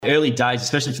Early days,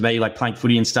 especially for me, like playing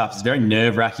footy and stuff, it's very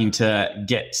nerve-wracking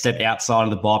to step outside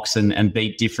of the box and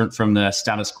be different from the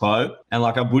status quo. And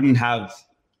like I wouldn't have,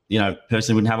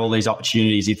 personally wouldn't have all these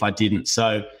opportunities if I didn't.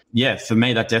 So yeah, for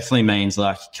me, that definitely means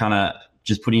like kind of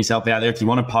just putting yourself out there. If you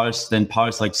want to post, then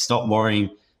post. Like stop worrying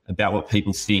about what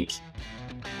people think.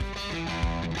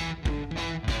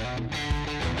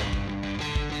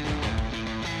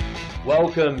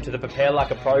 Welcome to the Prepare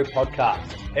Like a Pro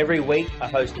podcast. Every week, I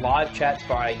host live chats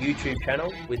via our YouTube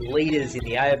channel with leaders in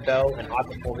the AFL and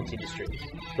high-performance industries.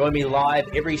 Join me live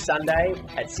every Sunday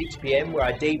at 6 p.m. where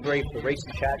I debrief the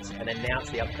recent chats and announce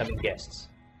the upcoming guests.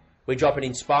 We drop an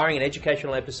inspiring and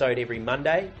educational episode every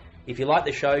Monday. If you like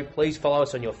the show, please follow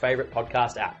us on your favourite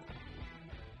podcast app.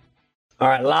 All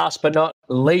right, last but not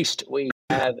least, we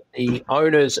have the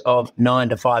owners of 9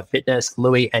 to 5 Fitness,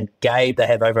 Louis and Gabe. They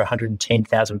have over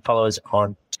 110,000 followers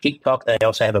on TikTok. They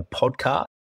also have a podcast,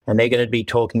 and they're going to be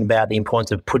talking about the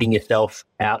importance of putting yourself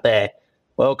out there.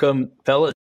 Welcome,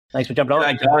 fellas. Thanks for jumping on.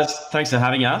 Hey guys, thanks for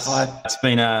having us. Hi. It's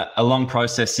been a long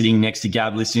process sitting next to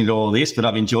Gab listening to all this, but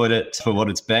I've enjoyed it for what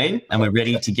it's been, and we're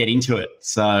ready to get into it.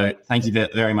 So thank you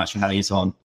very much for having us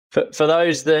on. For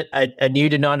those that are new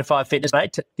to 9 to 5 Fitness,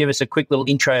 mate, give us a quick little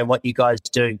intro on what you guys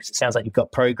do, because it sounds like you've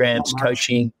got programs,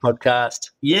 coaching, podcast.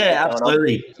 Yeah,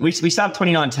 absolutely. We started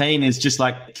 2019 as just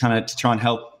like kind of to try and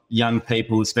help young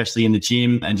people, especially in the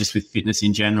gym and just with fitness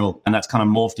in general. And that's kind of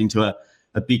morphed into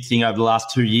a big thing over the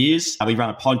last 2 years. We run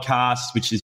a podcast,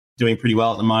 which is doing pretty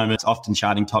well at the moment. It's often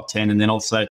charting top 10. And then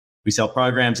also we sell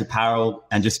programs, apparel,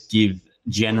 and just give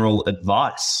general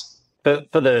advice. For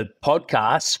the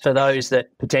podcast, for those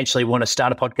that potentially want to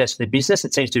start a podcast for their business,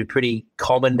 it seems to be pretty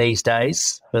common these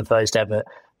days for those to have a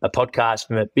podcast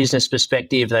from a business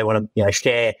perspective. They want to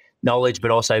share knowledge, but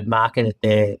also market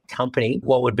their company.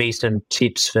 What would be some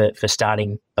tips for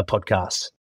starting a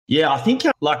podcast? Yeah, I think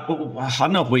I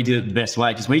don't know if we did it the best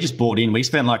way, because we just bought in. We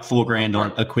spent like $4,000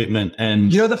 on equipment.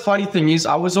 And the funny thing is,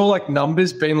 I was all like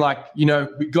numbers being like, we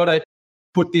got to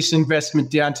put this investment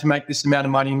down to make this amount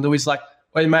of money. And Louis like,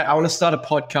 wait, mate, I want to start a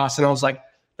podcast. And I was like,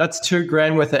 that's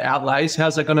 $2,000 worth of outlays.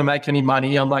 How's that going to make any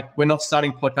money? I'm like, we're not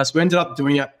starting a podcast. We ended up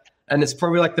doing it. And it's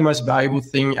probably like the most valuable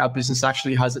thing our business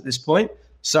actually has at this point.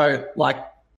 So like,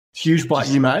 huge by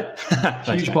you, mate.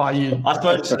 Huge by you. I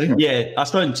suppose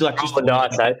like just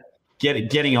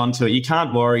getting onto it. You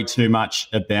can't worry too much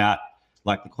about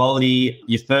like the quality.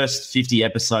 Your first 50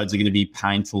 episodes are going to be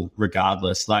painful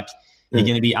regardless. Like you're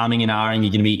going to be umming and ahhing.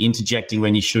 You're going to be interjecting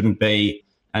when you shouldn't be,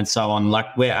 and so on.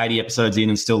 Like we're 80 episodes in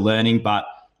and still learning, but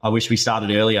I wish we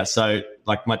started earlier. So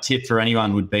like my tip for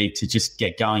anyone would be to just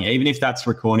get going. Even if that's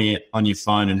recording it on your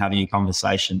phone and having a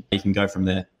conversation, you can go from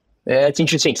there. Yeah, it's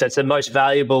interesting. So it's the most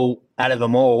valuable out of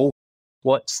them all.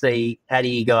 How do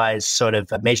you guys sort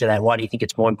of measure that? Why do you think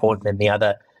it's more important than the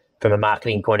other from a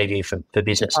marketing point of view for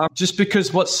business? Just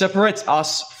because what separates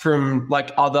us from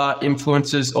like other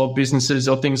influencers or businesses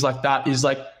or things like that is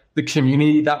like the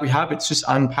community that we have. It's just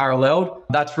unparalleled.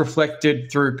 That's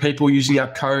reflected through people using our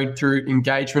code, through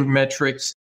engagement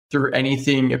metrics, through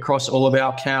anything across all of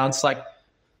our accounts. Like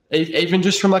even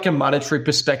just from like a monetary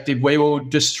perspective, we will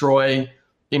destroy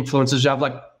influencers who have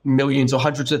like millions or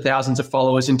hundreds of thousands of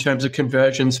followers in terms of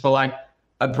conversions for like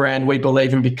a brand we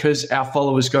believe in, because our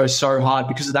followers go so hard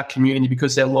because of that community,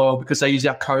 because they're loyal, because they use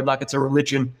our code like it's a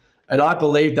religion. And I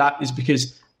believe that is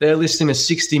because they're listening to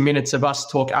 60 minutes of us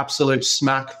talk absolute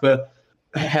smack for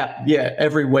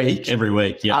every week. Every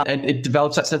week, yeah. And it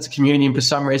develops that sense of community, and for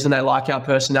some reason they like our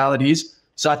personalities.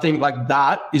 So I think like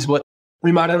that is what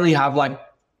we might only have like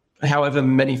however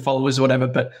many followers or whatever,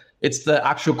 but it's the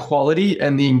actual quality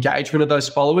and the engagement of those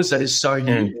followers that is so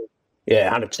huge.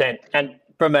 Yeah, 100%. And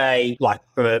from a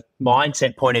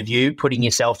mindset point of view, putting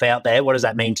yourself out there, what does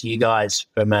that mean to you guys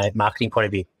from a marketing point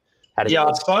of view?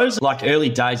 I suppose like early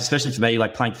days, especially for me,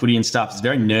 like playing footy and stuff, it's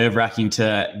very nerve-wracking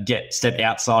to step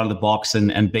outside of the box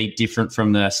and be different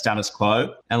from the status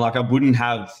quo. And like I wouldn't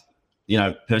have,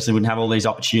 personally wouldn't have all these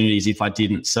opportunities if I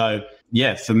didn't. So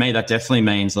yeah, for me, that definitely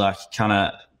means like kind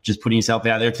of just putting yourself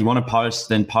out there. If you want to post,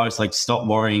 then post. Like stop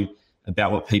worrying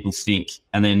about what people think.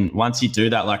 And then once you do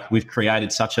that, like we've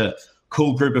created such a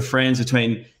cool group of friends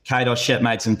between KDOS,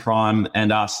 Shepmates and Prime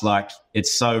and us. Like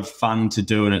it's so fun to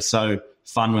do, and it's so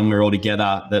fun when we're all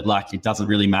together that like it doesn't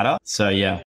really matter. So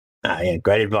yeah. Yeah,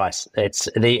 great advice. It's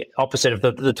the opposite of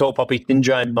the tall poppy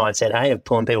syndrome mindset, hey, of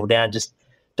pulling people down. Just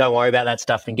don't worry about that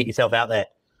stuff and get yourself out there.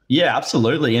 Yeah,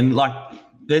 absolutely. And like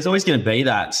there's always going to be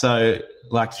that. So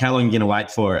like how long are you going to wait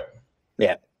for it?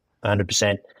 Yeah,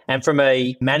 100%. And from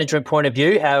a management point of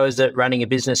view, how is it running a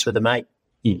business with a mate?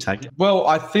 You take it. Well,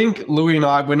 I think Louis and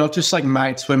I, we're not just like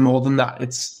mates, we're more than that.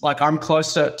 It's like I'm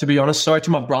closer, to be honest, sorry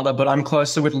to my brother, but I'm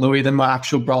closer with Louis than my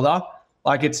actual brother.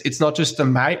 Like it's not just a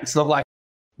mate. It's not like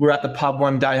we're at the pub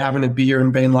one day having a beer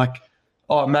and being like,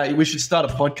 oh, mate, we should start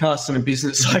a podcast and a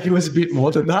business. Like it was a bit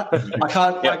more than that. I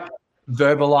can't like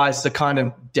verbalize the kind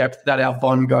of depth that our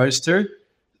bond goes to.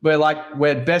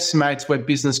 We're best mates, we're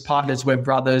business partners, we're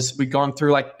brothers. We've gone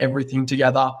through like everything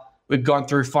together. We've gone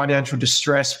through financial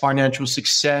distress, financial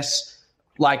success.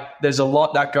 Like there's a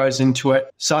lot that goes into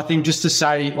it. So I think just to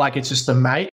say like it's just a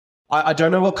mate, I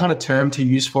don't know what kind of term to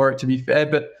use for it, to be fair,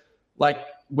 but like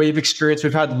we've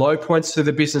had low points to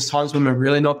the business, times when we're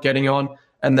really not getting on.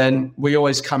 And then we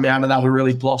always come out of that, we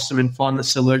really blossom and find the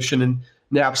solution. And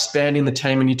now expanding the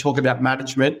team, and you talk about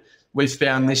management, we've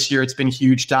found this year it's been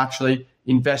huge to actually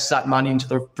invest that money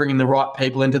into bringing the right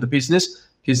people into the business,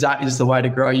 because that is the way to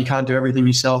grow. You can't do everything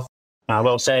yourself.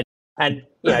 Well said. And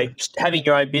having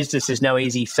your own business is no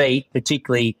easy feat,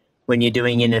 particularly when you're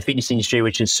doing in the fitness industry,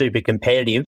 which is super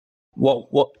competitive. What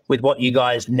with what you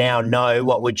guys now know,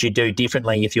 what would you do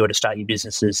differently if you were to start your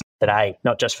businesses today?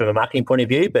 Not just from a marketing point of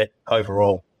view, but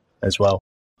overall as well.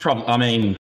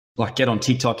 Get on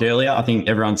TikTok earlier. I think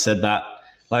everyone said that.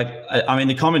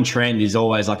 The common trend is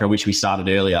always like, I wish we started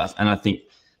earlier. And I think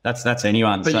that's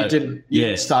anyone. But you didn't. You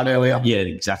didn't start earlier. Yeah,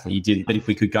 exactly. You did. But if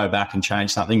we could go back and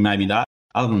change something, maybe that.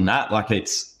 Other than that,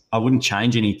 I wouldn't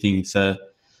change anything for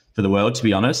the world, to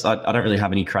be honest. I don't really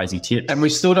have any crazy tips. And we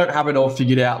still don't have it all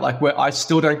figured out. I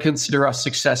still don't consider us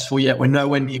successful yet. We're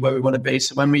nowhere near where we want to be.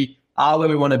 So when we are where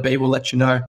we want to be, we'll let you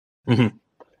know. Mm-hmm.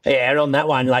 Yeah, and on that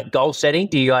one, like goal setting,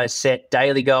 do you guys set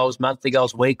daily goals, monthly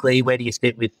goals, weekly? Where do you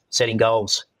sit with setting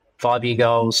goals? 5-year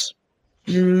goals?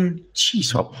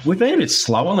 We've been a bit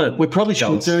slow on it. We probably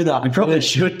should do that. We probably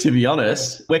should, to be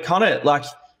honest. We're kind of like,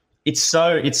 it's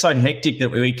so hectic that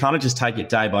we kind of just take it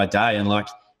day by day, and like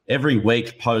every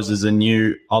week poses a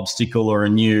new obstacle or a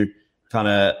new kind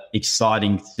of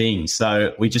exciting thing.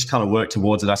 So we just kind of work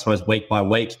towards it, I suppose, week by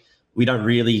week. We don't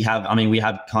really have, we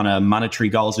have kind of monetary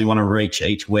goals we want to reach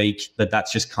each week, but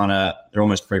that's just they're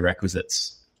almost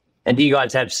prerequisites. And do you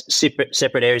guys have separate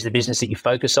areas of the business that you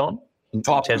focus on in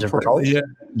terms of roles?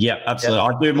 Yeah, absolutely.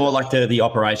 I do more like the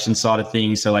operation side of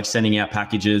things. So like sending out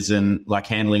packages and like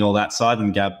handling all that side,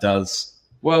 and Gab does.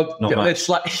 Well, it's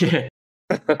like, I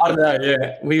don't know.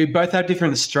 Yeah. We both have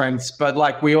different strengths, but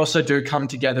like we also do come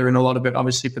together in a lot of it,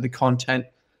 obviously for the content.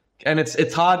 And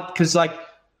it's hard because like,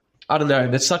 I don't know,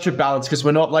 there's such a balance because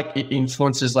we're not like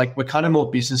influencers, like we're kind of more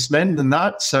businessmen than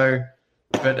that. So,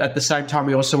 but at the same time,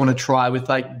 we also want to try with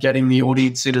like getting the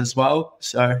audience in as well.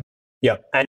 So, yeah.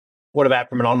 And what about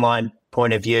from an online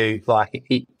point of view? Like,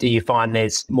 do you find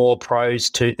there's more pros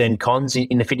than cons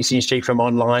in the fitness industry from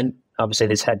online? Obviously,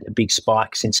 there's had a big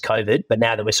spike since COVID, but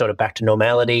now that we're sort of back to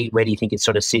normality, where do you think it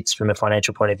sort of sits from a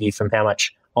financial point of view from how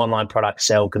much online products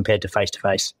sell compared to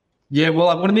face-to-face? Yeah, well,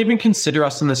 I wouldn't even consider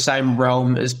us in the same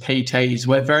realm as PTs.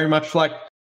 We're very much like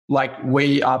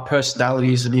we are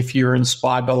personalities, and if you're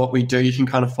inspired by what we do, you can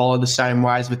kind of follow the same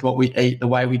ways with what we eat, the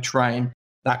way we train,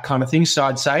 that kind of thing. So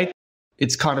I'd say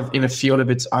it's kind of in a field of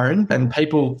its own, and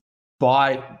people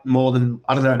buy more than,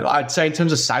 I don't know, I'd say in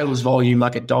terms of sales volume,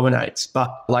 like it dominates,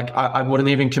 but like I wouldn't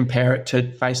even compare it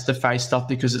to face-to-face stuff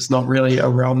because it's not really a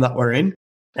realm that we're in.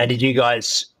 And did you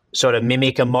guys sort of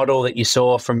mimic a model that you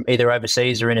saw from either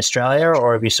overseas or in Australia,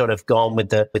 or have you sort of gone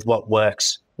with what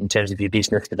works in terms of your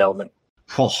business development?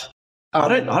 I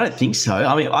don't think so.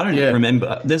 I don't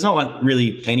remember. There's not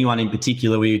really anyone in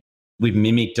particular we've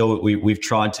mimicked or we've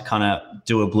tried to kind of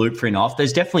do a blueprint of.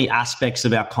 There's definitely aspects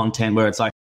of our content where it's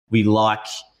like we like,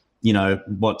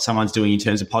 what someone's doing in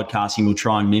terms of podcasting. We'll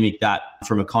try and mimic that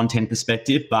from a content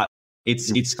perspective, but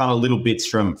it's kind of little bits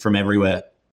from everywhere.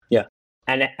 Yeah.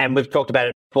 And we've talked about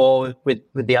it before with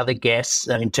the other guests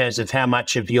in terms of how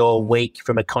much of your week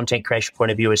from a content creation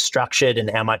point of view is structured and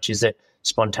how much is it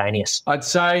spontaneous? I'd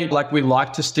say like we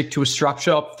like to stick to a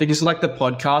structure. Things like the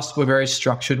podcast we're very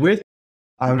structured with.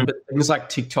 But things like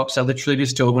TikToks, I literally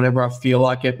just do it whenever I feel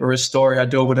like it, or a story, I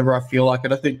do it whenever I feel like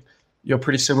it. I think you're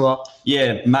pretty similar.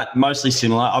 Yeah, mostly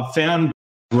similar. I've found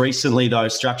recently though,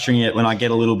 structuring it when I get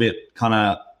a little bit kind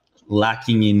of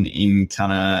lacking in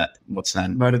kind of, what's that?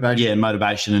 Motivation. Yeah,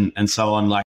 motivation and so on.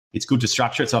 Like it's good to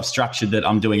structure it. So I've structured that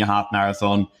I'm doing a half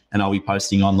marathon and I'll be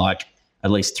posting on like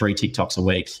at least 3 TikToks a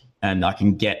week, and I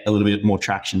can get a little bit more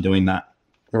traction doing that.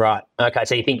 Right. Okay.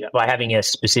 So you think by having a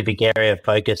specific area of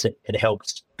focus, it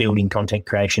helps building content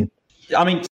creation?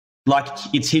 Like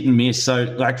it's hit and miss. So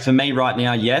like for me right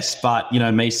now, yes, but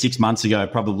me 6 months ago,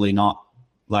 probably not.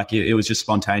 Like it was just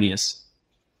spontaneous.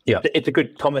 Yeah. It's a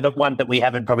good comment, one that we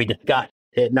haven't probably discussed.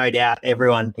 no doubt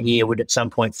everyone here would at some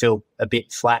point feel a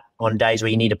bit flat on days where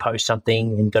you need to post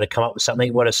something and got to come up with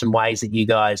something. What are some ways that you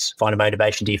guys find a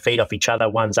motivation? Do you feed off each other?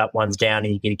 One's up, one's down,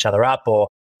 and you get each other up? Or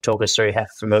talk us through how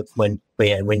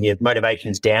when your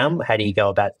motivation's down, how do you go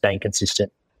about staying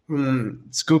consistent?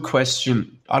 It's a good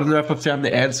question. I don't know if I found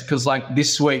the answer because like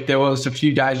this week there was a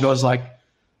few days where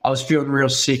I was feeling real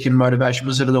sick and motivation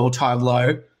was at an all-time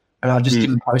low. And I just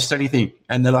didn't post anything.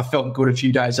 And then I felt good a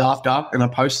few days after and I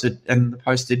posted and the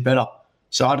post did better.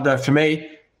 So I don't know. For me,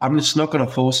 I'm just not going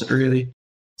to force it really.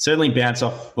 Certainly I bounce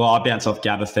off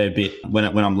Gab a fair bit when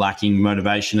I'm lacking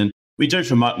motivation. And we do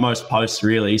for most posts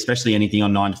really, especially anything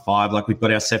on 9 to 5. Like we've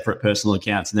got our separate personal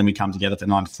accounts and then we come together for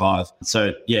 9 to 5.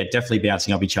 So yeah, definitely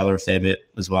bouncing off each other a fair bit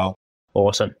as well.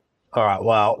 Awesome. All right.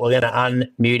 Well, we're going to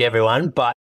unmute everyone.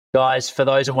 But guys, for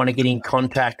those that want to get in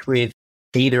contact with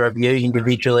either of you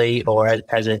individually or as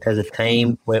a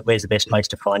team, where's the best place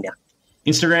to find you?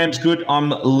 Instagram's good. I'm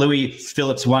Louis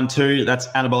Phillips 12. That's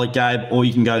Anabolic Gabe, or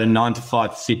you can go to 9 to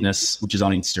 5 Fitness, which is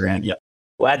on Instagram. Yep.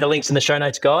 We'll add the links in the show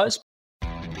notes, guys.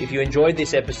 If you enjoyed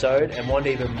this episode and want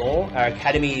even more, our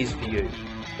academy is for you.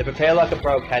 The Prepare Like a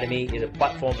Pro Academy is a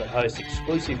platform that hosts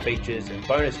exclusive features and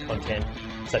bonus content,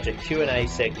 such as Q&A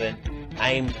segment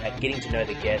aimed at getting to know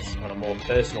the guests on a more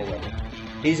personal level.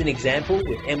 Here's an example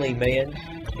with Emily Meehan,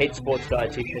 head sports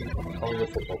dietitian of the Collingwood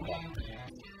Football Club.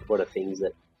 What are things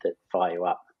that fire you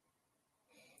up?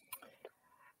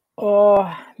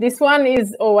 Oh, this one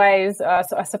is always, I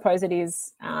suppose it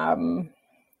is,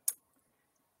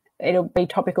 it'll be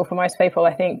topical for most people,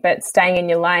 I think, but staying in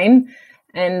your lane.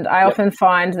 And I often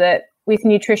find that with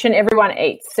nutrition, everyone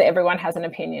eats, so everyone has an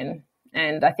opinion.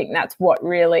 And I think that's what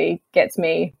really gets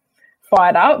me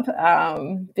fired up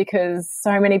because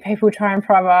so many people try and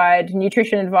provide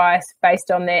nutrition advice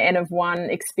based on their N of 1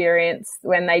 experience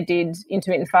when they did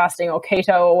intermittent fasting or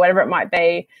keto or whatever it might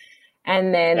be.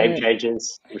 And then game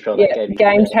changers,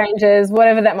 game changers,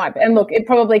 whatever that might be. And look, it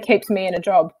probably keeps me in a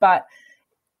job, but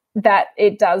that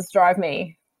it does drive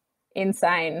me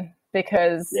insane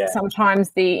because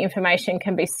sometimes the information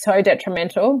can be so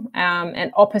detrimental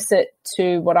and opposite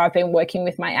to what I've been working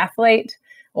with my athlete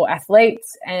or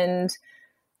athletes, and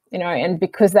and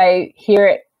because they hear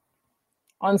it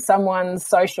on someone's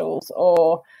socials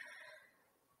or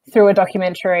through a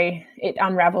documentary, it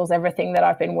unravels everything that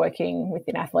I've been working with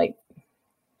an athlete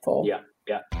for.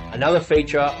 Another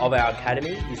feature of our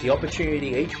academy is the opportunity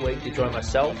each week to join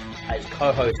myself as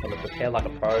co-host on the Prepare Like a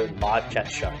Pro live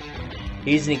chat show.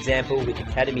 Here's an example with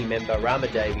Academy member Rama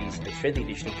Davies, the strength and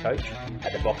conditioning coach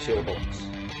at the Box Hill Hawks.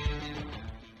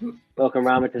 Welcome,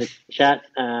 Rama, to the chat.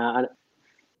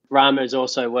 Rama has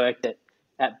also worked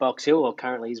at Box Hill, or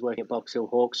currently he's working at Box Hill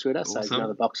Hawks with us. Awesome. So he's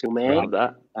another Box Hill man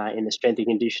in the strength and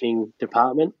conditioning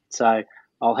department. So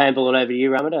I'll handle it over to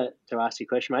you, Rama, to ask your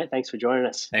question, mate. Thanks for joining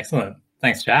us. Excellent.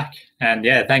 Thanks, Jack. And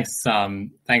thanks Sam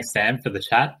for the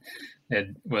chat. It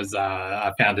was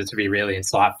I found it to be really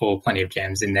insightful, plenty of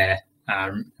gems in there,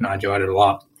 and I enjoyed it a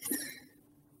lot.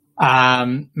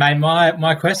 Mate,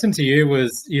 my question to you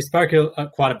was, you spoke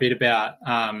quite a bit about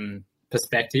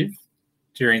perspective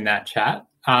during that chat.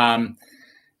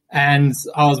 And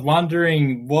I was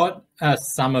wondering, what are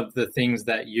some of the things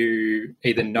that you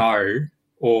either know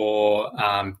or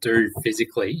do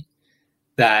physically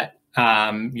that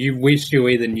you wish you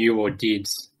either knew or did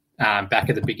back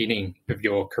at the beginning of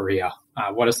your career?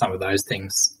 What are some of those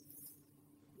things?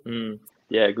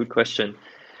 Good question.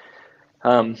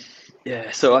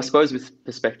 So I suppose with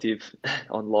perspective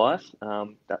on life,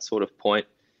 that sort of point,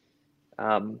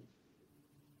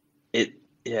 it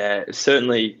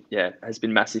certainly has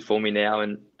been massive for me now,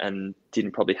 and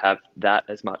didn't probably have that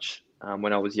as much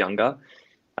when I was younger.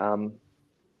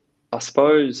 I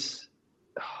suppose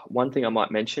one thing I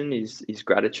might mention is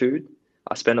gratitude.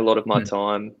 I spend a lot of my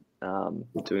time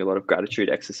doing a lot of gratitude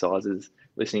exercises,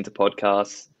 listening to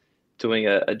podcasts, doing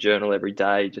a journal every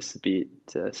day, just a bit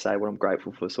to say what I'm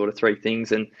grateful for, sort of 3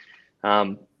 things. And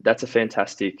that's a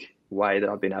fantastic way that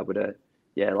I've been able to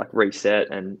reset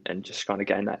and just kind of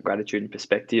gain that gratitude and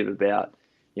perspective about,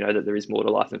 that there is more to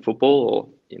life than football,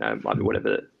 or, might be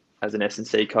whatever, as an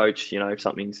S&C coach, if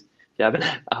something's, you're having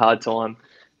a hard time,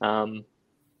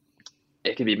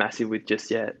 it can be massive with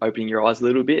just, opening your eyes a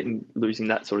little bit and losing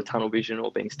that sort of tunnel vision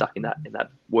or being stuck in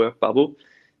that work bubble.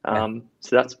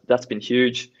 So that's been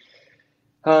huge.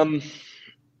 I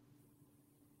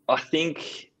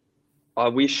think I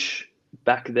wish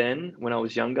back then, when I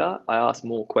was younger, I asked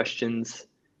more questions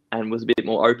and was a bit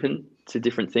more open to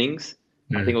different things.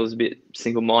 I think I was a bit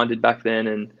single-minded back then,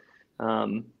 and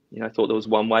I thought there was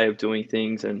one way of doing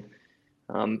things, and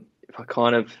if I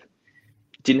kind of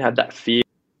didn't have that fear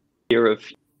of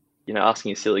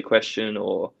asking a silly question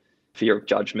or fear of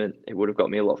judgment, it would have got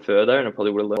me a lot further, and I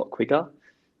probably would have learned a lot quicker.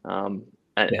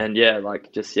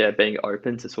 Being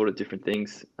open to sort of different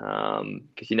things,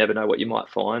 because you never know what you might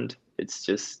find. It's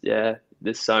just,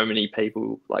 there's so many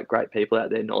people, like great people out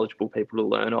there, knowledgeable people to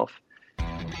learn off.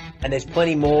 And there's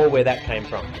plenty more where that came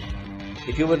from.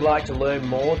 If you would like to learn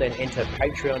more, then enter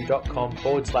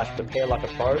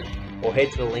patreon.com/preparelikeapro or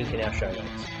head to the link in our show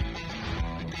notes.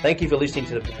 Thank you for listening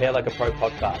to the Prepare Like a Pro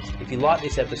podcast. If you like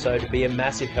this episode, it'd be a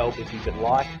massive help if you could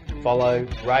like, follow,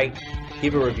 rate,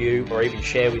 give a review, or even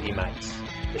share with your mates.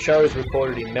 The show is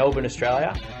recorded in Melbourne,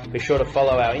 Australia. Be sure to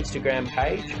follow our Instagram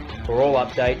page for all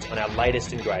updates on our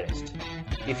latest and greatest.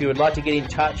 If you would like to get in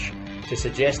touch to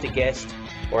suggest a guest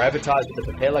or advertise with the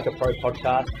Prepare Like a Pro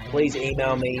podcast, please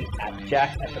email me at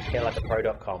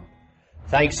jack@preparelikeapro.com.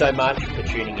 Thanks so much for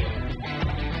tuning in.